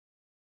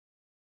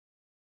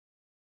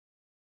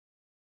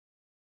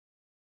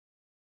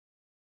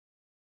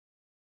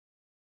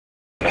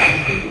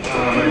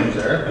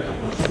name's Eric,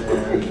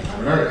 and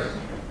I'm an artist.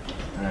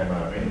 I'm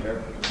a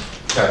painter,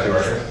 tattoo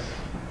artist,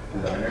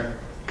 designer,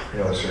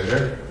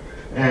 illustrator,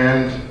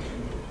 and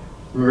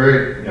from a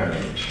very young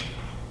age,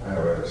 I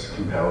was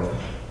compelled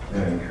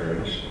and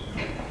encouraged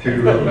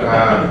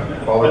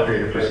to follow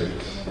creative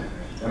pursuits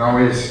and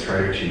always try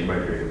to achieve my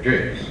creative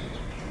dreams.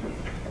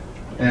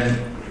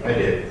 And I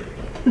did.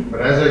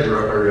 But as I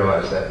grew up, I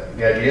realized that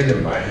the ideas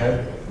in my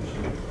head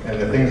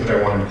and the things that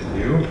I wanted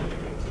to do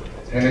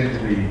tended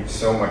to be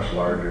so much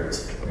larger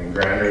and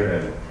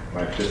grander than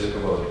my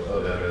physical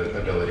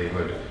ability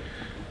would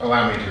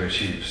allow me to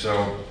achieve.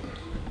 So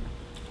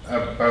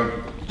about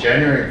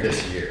January of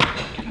this year,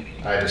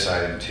 I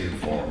decided to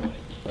form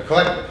a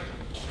collective.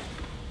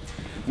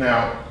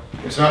 Now,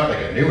 it's not like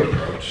a new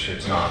approach,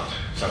 it's not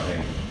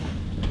something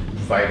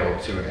vital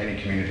to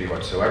any community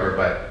whatsoever,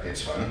 but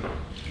it's fun.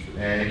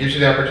 And it gives you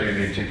the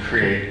opportunity to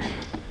create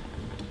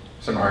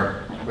some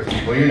art with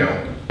people you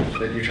know,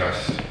 that you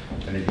trust,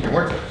 and that you can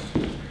work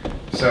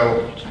with.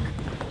 So,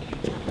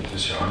 this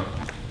is Sean,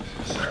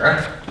 this is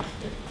Sarah,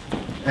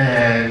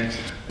 and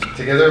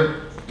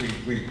together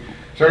we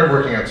started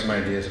working out some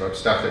ideas about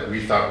stuff that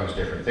we thought was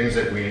different, things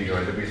that we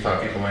enjoyed, that we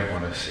thought people might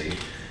want to see.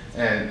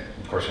 And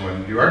of course we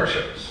wanted to do art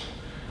shows.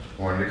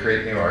 We wanted to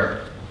create new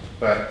art,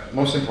 but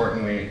most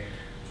importantly,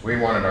 we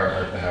wanted our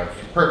art to have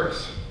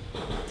purpose.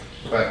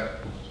 But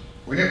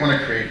we didn't want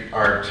to create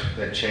art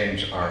that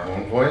changed our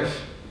own voice.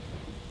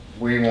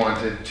 We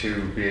wanted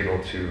to be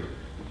able to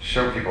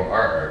show people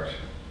our art,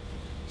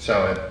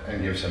 sell it,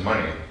 and give some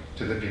money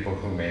to the people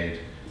who made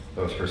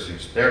those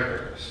pursuits their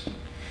purpose.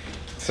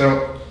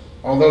 So,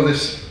 although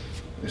this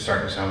is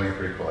starting to sound like a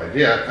pretty cool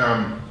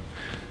idea,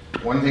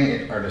 one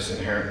thing artists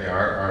inherently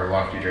are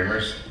lofty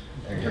dreamers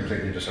and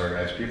completely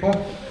disorganized people.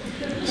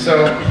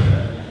 So,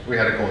 we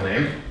had a cool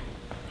name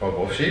called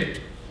Wolf Sheep,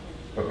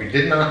 but we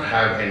did not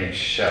have any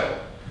shell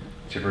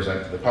to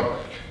present to the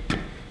public.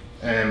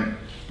 And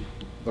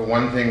the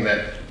one thing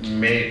that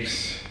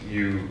makes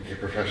you a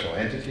professional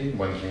entity,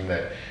 one thing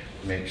that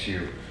makes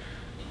you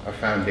a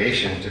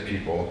foundation to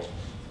people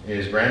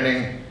is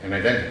branding and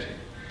identity.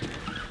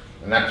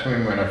 And that's when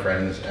we met our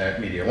friends at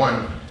Media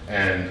One,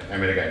 and I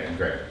met a guy named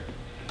Graham.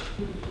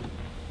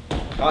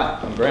 Hi,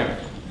 I'm Graham.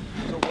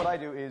 So what I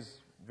do is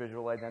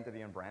visual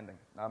identity and branding.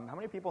 How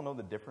many people know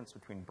the difference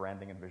between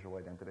branding and visual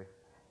identity?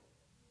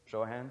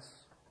 Show of hands?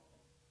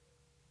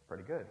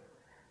 Pretty good.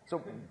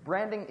 So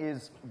branding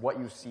is what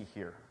you see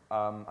here.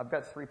 I've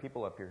got 3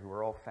 people up here who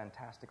are all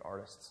fantastic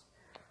artists.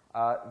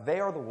 They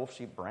are the Wolf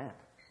Sheep brand.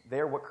 They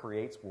are what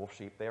creates Wolf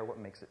Sheep. They are what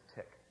makes it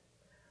tick.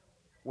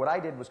 What I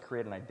did was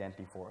create an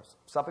identity for us,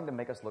 something to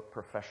make us look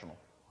professional,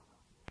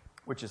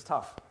 which is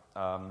tough.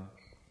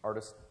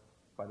 Artists,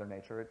 by their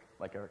nature,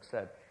 like Eric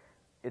said,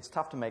 it's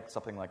tough to make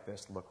something like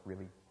this look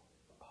really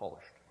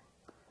polished.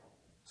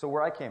 So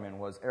where I came in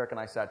was Eric and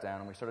I sat down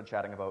and we started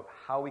chatting about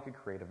how we could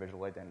create a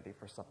visual identity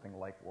for something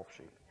like Wolf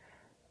Sheep.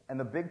 And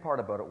the big part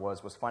about it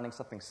was finding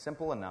something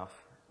simple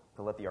enough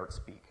to let the art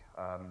speak.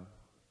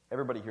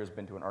 Everybody here has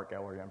been to an art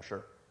gallery, I'm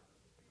sure.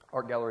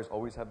 Art galleries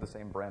always have the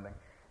same branding.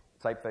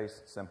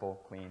 Typeface, simple,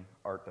 clean,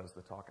 art does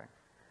the talking.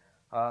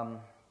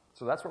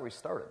 So that's where we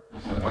started.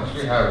 So once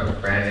we have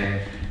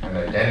branding and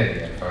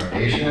identity and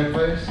foundation in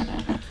place,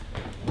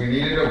 we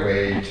needed a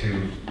way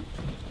to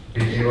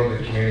be able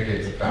to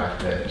communicate the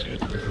fact that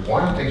if we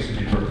wanted things to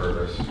be for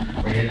purpose,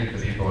 we needed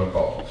the people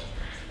involved.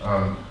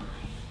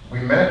 We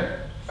met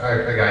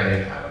a guy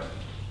named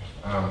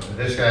Adam.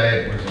 This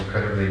guy was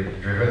incredibly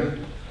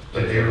driven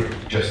to do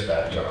just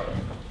that job.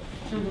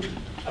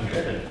 I'm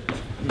driven.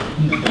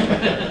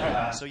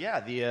 So yeah,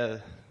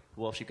 the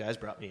Wolf Sheep guys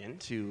brought me in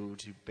to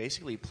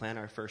basically plan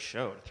our first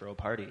show, to throw a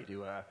party,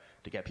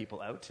 to get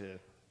people out to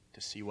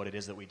see what it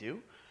is that we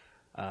do.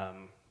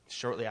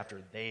 Shortly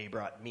after they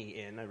brought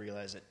me in, I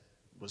realized it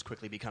was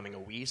quickly becoming a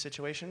we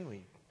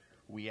situation.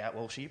 We at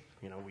Wolf Sheep,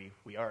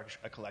 we are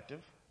a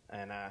collective,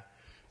 and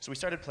so we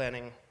started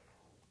planning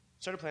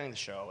the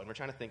show, and we're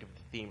trying to think of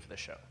the theme for the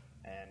show.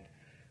 And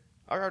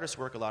our artists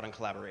work a lot in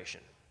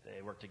collaboration.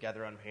 They work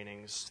together on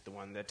paintings. The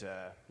one that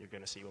you're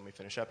going to see when we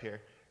finish up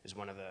here is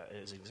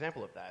is an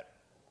example of that.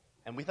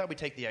 And we thought we'd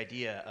take the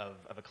idea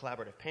of a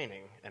collaborative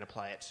painting and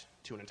apply it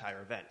to an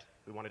entire event.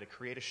 We wanted to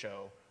create a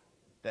show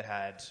that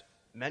had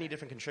many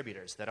different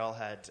contributors that all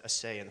had a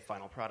say in the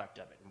final product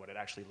of it and what it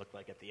actually looked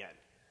like at the end.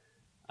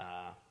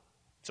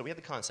 So we had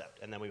the concept,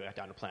 and then we went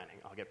down to planning.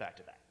 I'll get back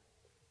to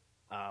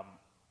that.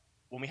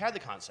 When we had the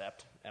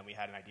concept and we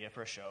had an idea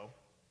for a show,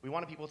 we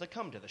wanted people to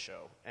come to the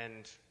show.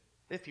 And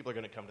if people are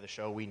going to come to the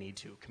show, we need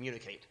to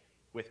communicate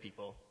with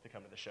people to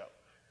come to the show.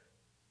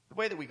 The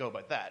way that we go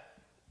about that,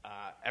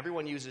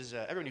 everyone uses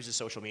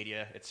social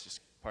media. It's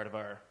just part of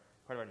our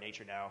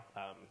nature now.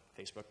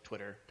 Facebook,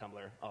 Twitter,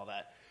 Tumblr, all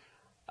that.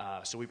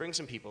 So we bring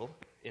some people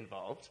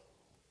involved.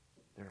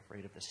 They're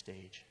afraid of the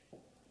stage.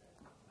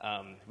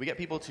 We get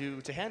people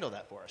to handle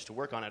that for us, to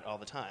work on it all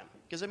the time.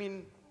 Because,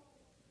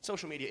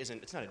 social media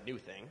it's not a new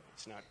thing.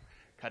 It's not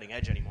cutting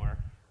edge anymore.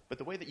 But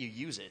the way that you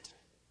use it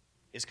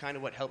is kind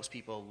of what helps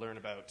people learn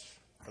about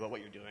what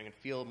you're doing and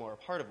feel more a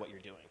part of what you're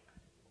doing.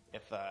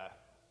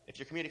 If if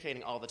you're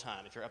communicating all the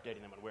time, if you're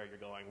updating them on where you're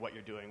going, what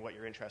you're doing, what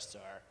your interests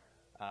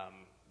are,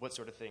 what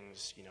sort of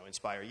things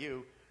inspire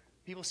you,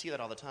 people see that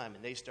all the time,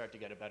 and they start to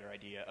get a better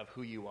idea of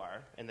who you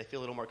are, and they feel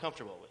a little more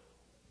comfortable with.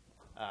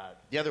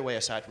 The other way,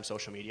 aside from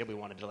social media, we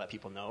wanted to let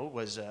people know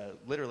was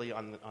literally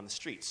on the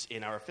streets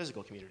in our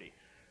physical community.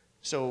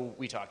 So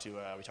we talk to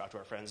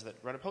our friends that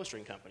run a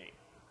postering company.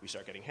 We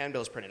start getting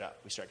handbills printed up.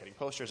 We start getting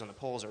posters on the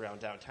poles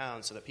around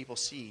downtown so that people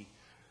see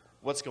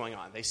what's going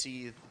on. They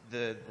see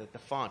the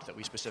font that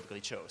we specifically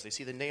chose. They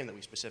see the name that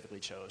we specifically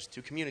chose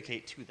to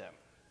communicate to them.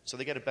 So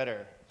they get a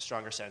better,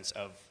 stronger sense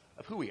of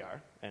who we are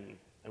and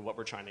what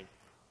we're trying to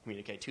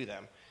communicate to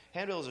them.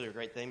 Handbills are a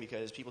great thing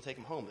because people take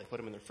them home. They put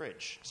them in their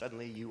fridge.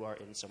 Suddenly you are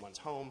in someone's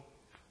home.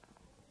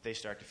 They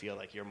start to feel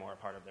like you're more a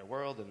part of their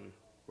world and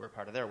we're a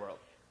part of their world.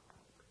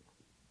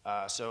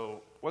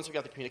 So once we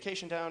got the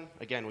communication down,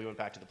 again, we went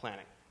back to the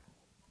planning.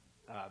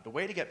 The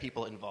way to get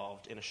people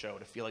involved in a show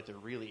to feel like they're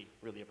really,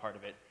 really a part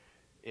of it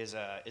is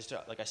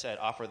to, like I said,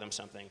 offer them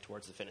something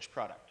towards the finished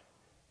product.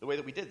 The way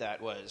that we did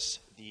that was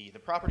the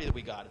property that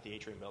we got at the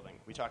Atrium building.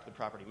 We talked to the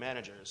property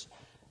managers,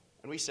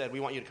 and we said, we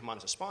want you to come on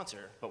as a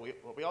sponsor, but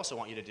what we also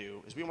want you to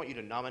do is we want you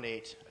to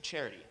nominate a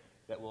charity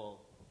that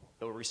will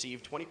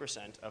receive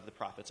 20% of the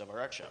profits of our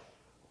art show.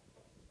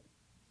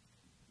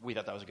 We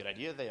thought that was a good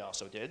idea. They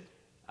also did.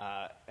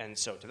 And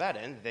so to that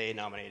end, they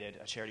nominated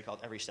a charity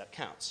called Every Step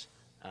Counts.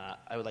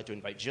 I would like to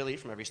invite Jilly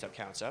from Every Step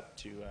Counts up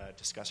to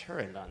discuss her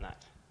end on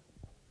that.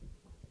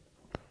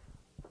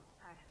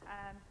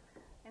 Hi,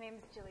 my name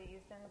is Jilly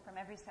Eusden from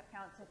Every Step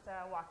Counts. It's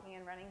a walking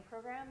and running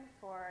program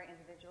for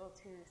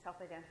individuals who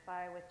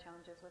self-identify with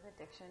challenges with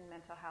addiction,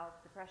 mental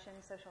health, depression,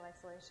 social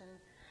isolation,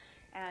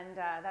 and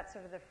that's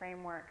sort of the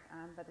framework.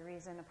 But the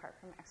reason, apart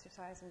from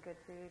exercise and good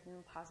food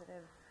and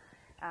positive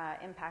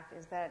impact,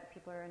 is that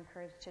people are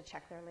encouraged to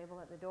check their label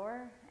at the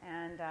door,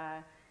 and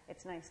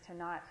it's nice to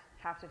not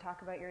have to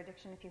talk about your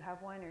addiction if you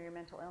have one or your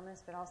mental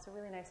illness, but also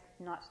really nice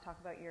not to talk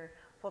about your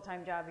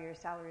full-time job or your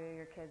salary or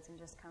your kids and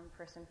just come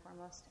first and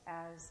foremost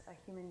as a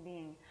human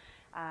being.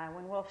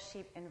 When Wolf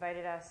Sheep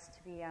invited us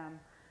to be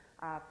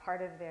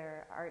part of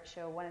their art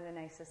show, one of the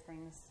nicest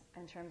things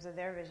in terms of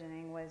their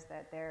visioning was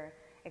that they're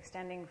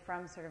extending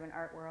from sort of an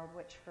art world,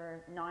 which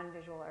for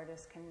non-visual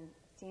artists can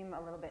seem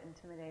a little bit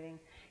intimidating,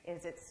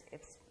 is it's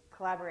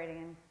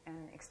collaborating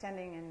and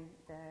extending in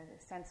the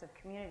sense of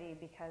community,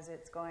 because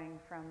it's going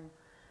from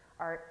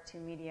art to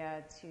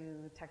media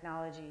to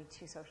technology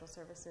to social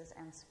services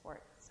and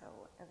sport. So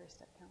Every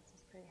Step Counts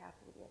is pretty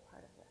happy to be a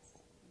part of this.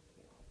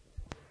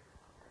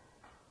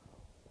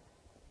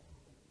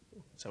 Thank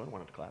you. Someone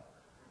wanted to clap.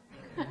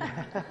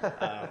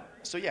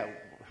 So yeah,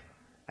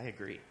 I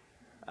agree.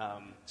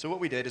 So what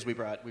we did is we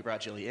brought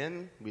Jilly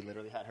in. We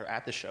literally had her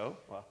at the show.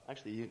 Well,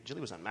 actually, Jilly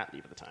was on mat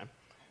leave at the time.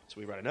 So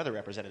we brought another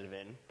representative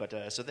in, but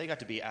so they got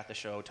to be at the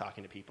show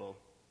talking to people,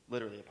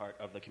 literally a part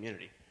of the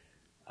community.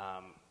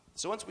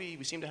 So once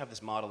we seem to have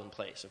this model in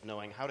place of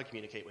knowing how to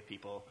communicate with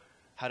people,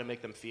 how to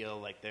make them feel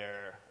like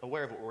they're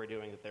aware of what we're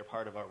doing, that they're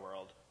part of our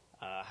world,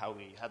 how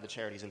we had the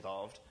charities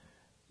involved.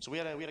 So we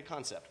had a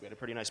concept. We had a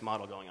pretty nice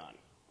model going on.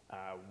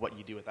 What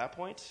you do at that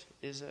point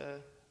is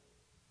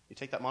you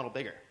take that model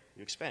bigger,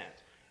 you expand.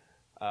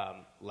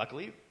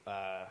 Luckily,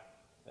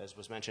 as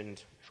was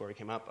mentioned before we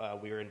came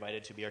up, we were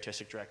invited to be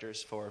artistic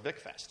directors for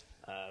VicFest.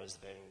 It was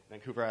the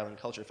Vancouver Island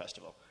Culture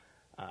Festival.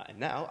 And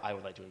now I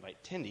would like to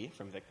invite Tindy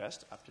from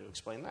VicFest up to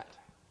explain that.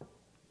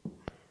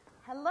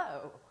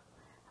 Hello.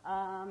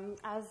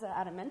 As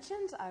Adam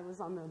mentioned, I was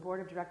on the board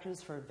of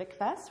directors for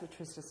VicFest, which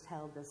was just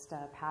held this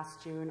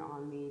past June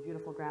on the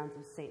beautiful grounds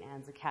of St.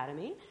 Anne's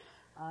Academy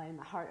in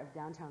the heart of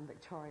downtown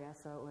Victoria.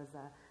 So it was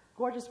a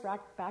gorgeous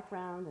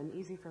background and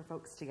easy for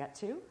folks to get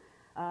to.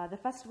 The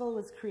festival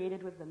was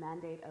created with the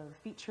mandate of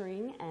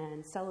featuring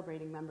and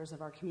celebrating members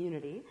of our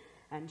community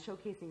and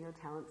showcasing their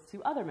talents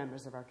to other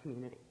members of our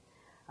community.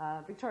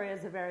 Victoria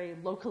is a very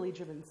locally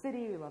driven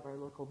city. We love our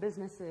local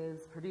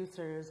businesses,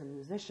 producers, and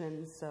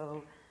musicians.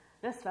 So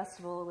this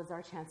festival was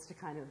our chance to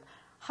kind of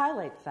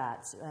highlight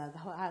that,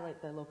 highlight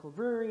the local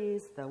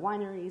breweries, the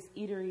wineries,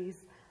 eateries,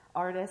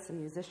 artists, and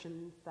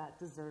musicians that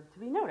deserve to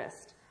be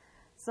noticed.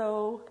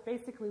 So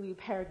basically we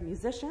paired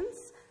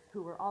musicians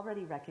who were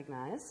already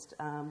recognized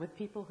with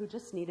people who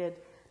just needed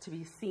to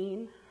be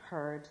seen,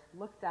 heard,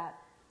 looked at,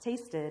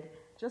 tasted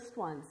just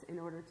once in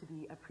order to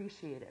be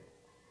appreciated.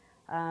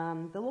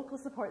 The local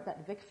support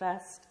that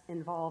VicFest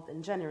involved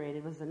and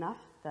generated was enough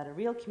that a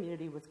real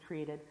community was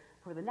created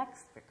for the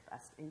next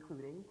VicFest,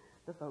 including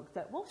the folks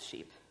at Wolf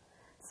Sheep.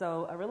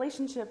 So a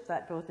relationship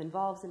that both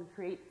involves and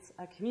creates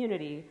a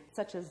community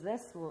such as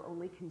this will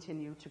only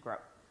continue to grow.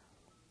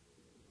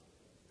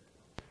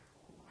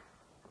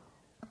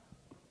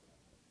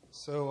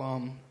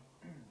 So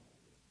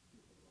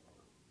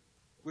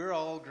we're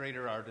all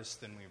greater artists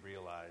than we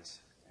realize.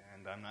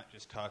 And I'm not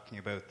just talking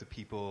about the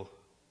people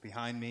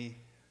behind me,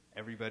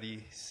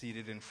 everybody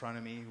seated in front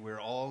of me. We're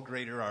all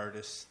greater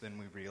artists than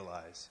we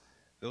realize.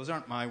 Those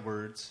aren't my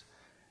words.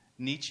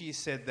 Nietzsche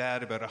said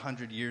that about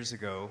 100 years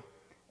ago,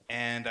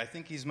 and I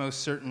think he's most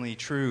certainly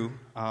true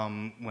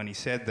when he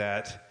said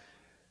that.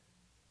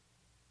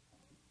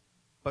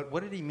 But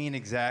what did he mean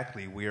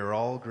exactly? We are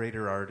all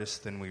greater artists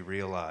than we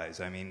realize.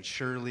 I mean,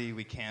 surely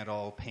we can't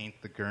all paint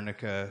the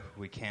Guernica.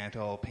 We can't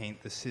all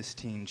paint the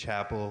Sistine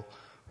Chapel.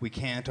 We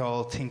can't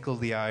all tinkle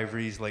the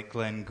ivories like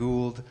Glenn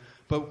Gould.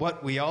 But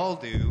what we all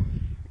do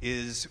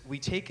is we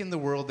take in the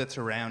world that's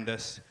around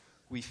us,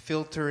 we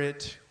filter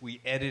it,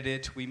 we edit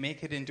it, we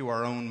make it into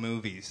our own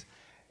movies.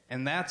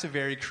 And that's a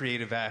very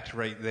creative act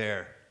right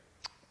there.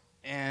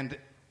 And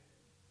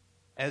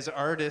as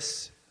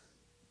artists,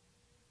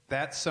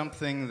 that's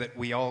something that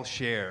we all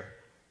share.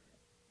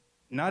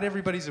 Not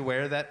everybody's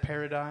aware of that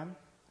paradigm,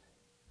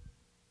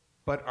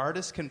 but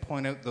artists can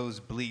point out those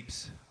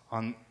bleeps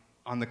on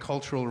the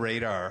cultural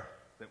radar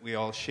that we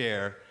all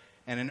share.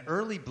 And an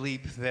early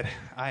bleep that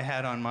I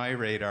had on my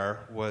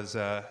radar was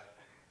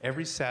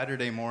every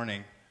Saturday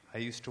morning, I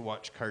used to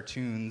watch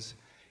cartoons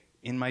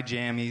in my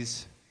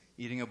jammies,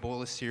 eating a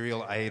bowl of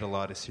cereal. I ate a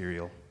lot of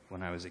cereal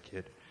when I was a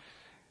kid.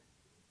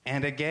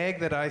 And a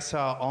gag that I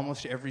saw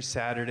almost every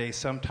Saturday,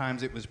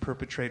 sometimes it was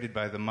perpetrated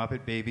by the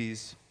Muppet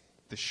Babies,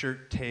 the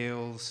Shirt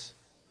Tails,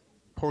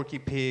 Porky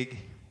Pig,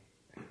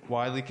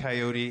 Wile E.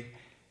 Coyote.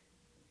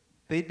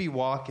 They'd be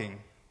walking,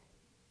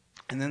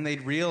 and then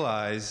they'd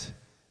realize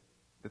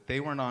that they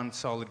weren't on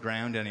solid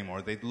ground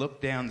anymore. They'd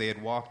look down, they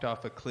had walked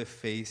off a cliff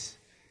face.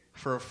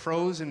 For a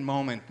frozen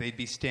moment, they'd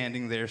be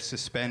standing there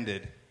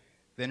suspended.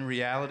 Then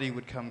reality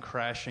would come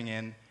crashing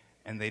in,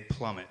 and they'd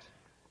plummet.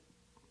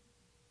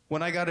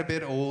 When I got a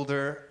bit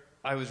older,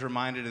 I was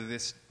reminded of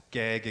this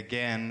gag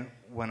again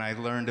when I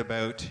learned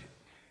about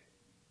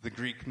the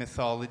Greek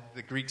mythology,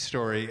 the Greek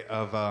story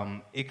of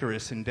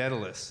Icarus and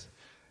Daedalus.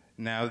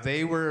 Now,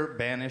 they were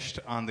banished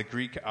on the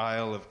Greek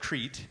Isle of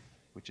Crete,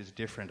 which is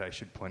different, I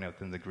should point out,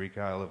 than the Greek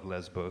Isle of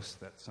Lesbos.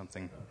 That's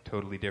something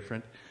totally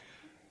different.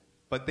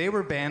 But they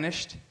were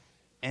banished,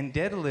 and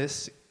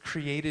Daedalus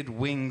created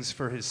wings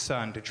for his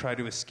son to try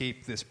to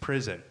escape this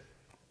prison.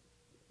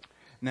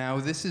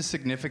 Now, this is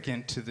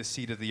significant to the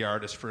seat of the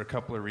artist for a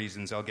couple of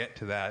reasons. I'll get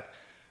to that.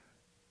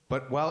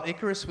 But while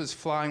Icarus was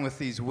flying with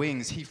these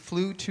wings, he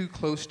flew too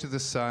close to the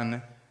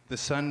sun. The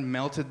sun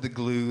melted the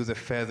glue, the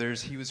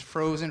feathers. He was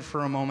frozen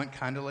for a moment,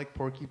 kind of like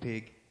Porky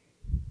Pig.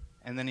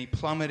 And then he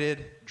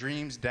plummeted,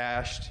 dreams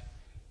dashed,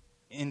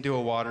 into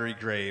a watery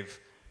grave.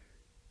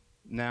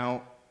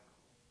 Now,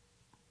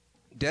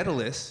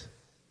 Daedalus,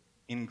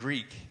 in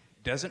Greek,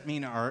 doesn't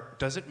mean art,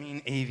 doesn't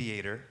mean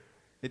aviator.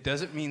 It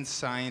doesn't mean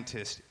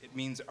scientist, it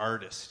means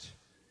artist.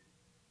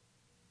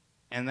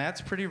 And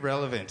that's pretty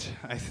relevant,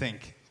 I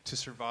think, to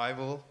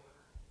survival.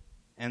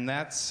 And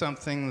that's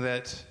something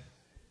that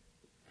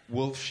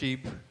Wolf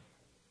Sheep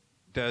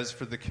does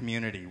for the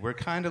community. We're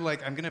kind of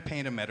like, I'm going to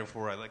paint a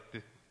metaphor. I like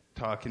to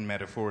talk in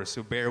metaphors,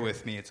 so bear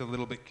with me. It's a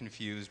little bit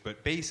confused.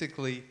 But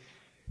basically,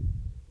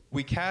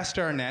 we cast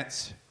our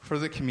nets for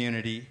the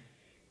community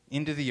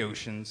into the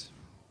oceans,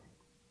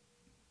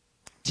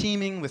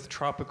 teeming with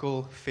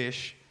tropical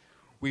fish.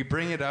 We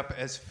bring it up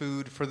as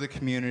food for the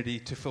community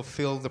to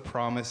fulfill the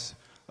promise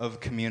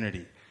of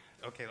community.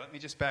 Okay, let me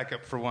just back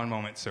up for one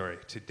moment, sorry.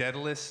 To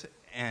Daedalus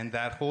and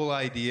that whole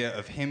idea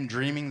of him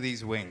dreaming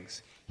these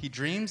wings. He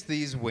dreams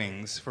these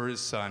wings for his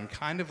son,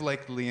 kind of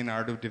like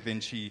Leonardo da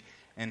Vinci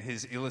and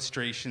his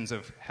illustrations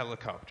of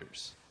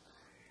helicopters.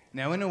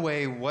 Now, in a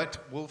way,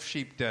 what Wolf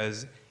Sheep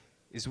does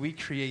is we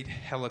create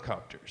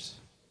helicopters.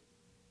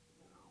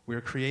 We're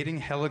creating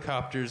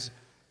helicopters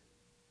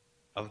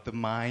of the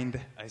mind,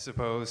 I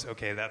suppose.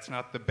 Okay, that's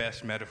not the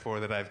best metaphor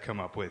that I've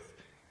come up with.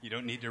 You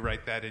don't need to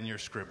write that in your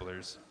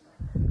scribblers.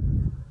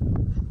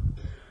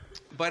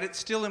 But it's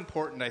still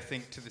important, I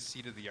think, to the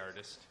seat of the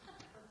artist.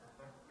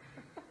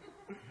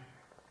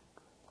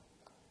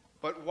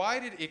 But why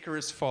did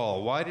Icarus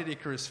fall? Why did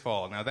Icarus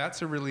fall? Now,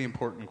 that's a really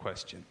important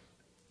question.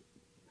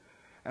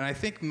 And I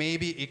think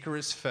maybe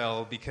Icarus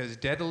fell because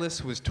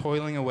Daedalus was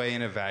toiling away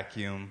in a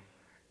vacuum,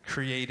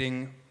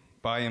 creating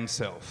by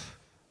himself.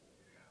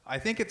 I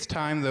think it's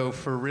time, though,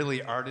 for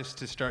really artists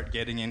to start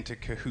getting into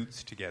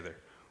cahoots together.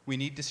 We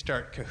need to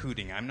start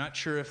cahooting. I'm not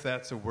sure if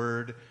that's a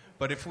word,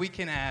 but if we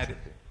can add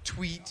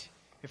tweet,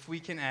 if we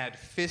can add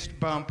fist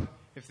bump,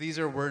 if these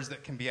are words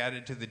that can be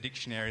added to the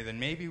dictionary, then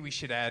maybe we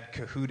should add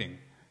cahooting.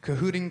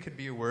 Cahooting could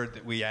be a word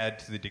that we add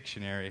to the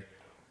dictionary.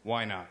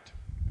 Why not?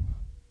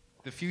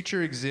 The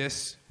future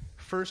exists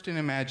first in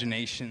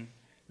imagination,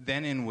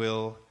 then in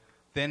will,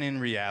 then in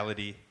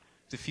reality.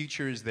 The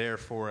future is there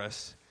for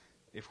us.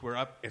 If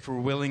we're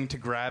willing to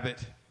grab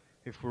it,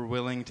 if we're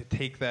willing to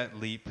take that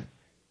leap,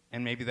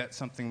 and maybe that's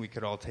something we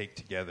could all take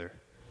together.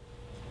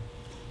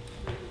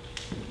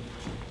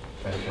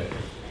 Okay.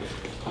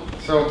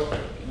 So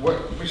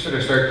what we sort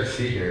of start to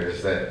see here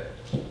is that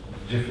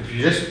if you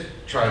just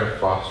try to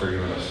foster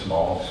even a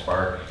small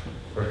spark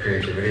of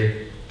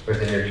creativity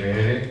within your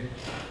community,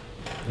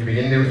 you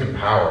begin to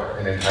empower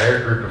an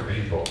entire group of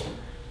people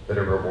that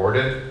are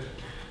rewarded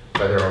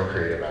by their own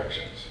creative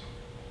actions.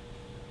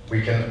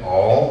 We can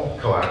all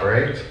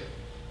collaborate,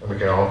 and we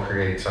can all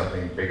create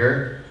something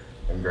bigger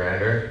and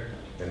grander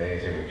than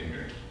anything we can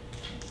dream.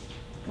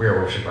 We are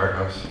Wolf Sheep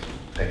Arthouse.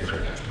 Thank you for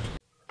your time.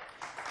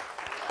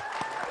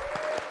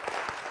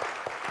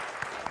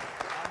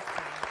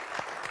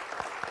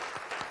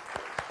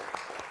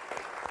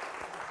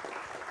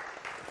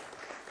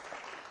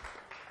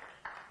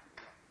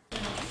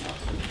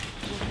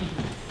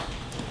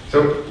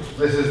 So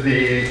this is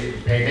the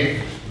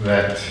painting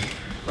that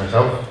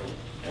myself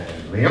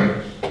and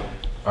Liam,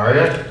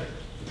 Arya,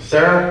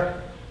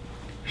 Sarah,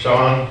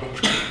 Sean,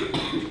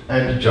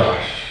 and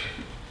Josh,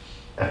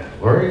 and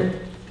Lori,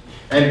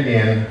 and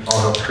Ian all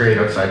helped create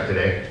outside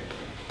today.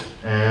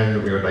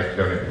 And we would like to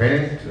donate the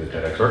painting to the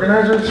TEDx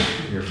organizers.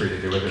 You're free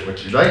to do with it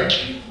what you'd like.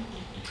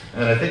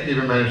 And I think they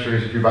even managed to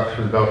raise a few bucks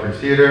for the Belfry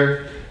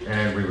Theatre,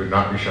 and we would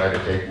not be shy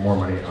to take more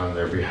money on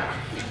their behalf.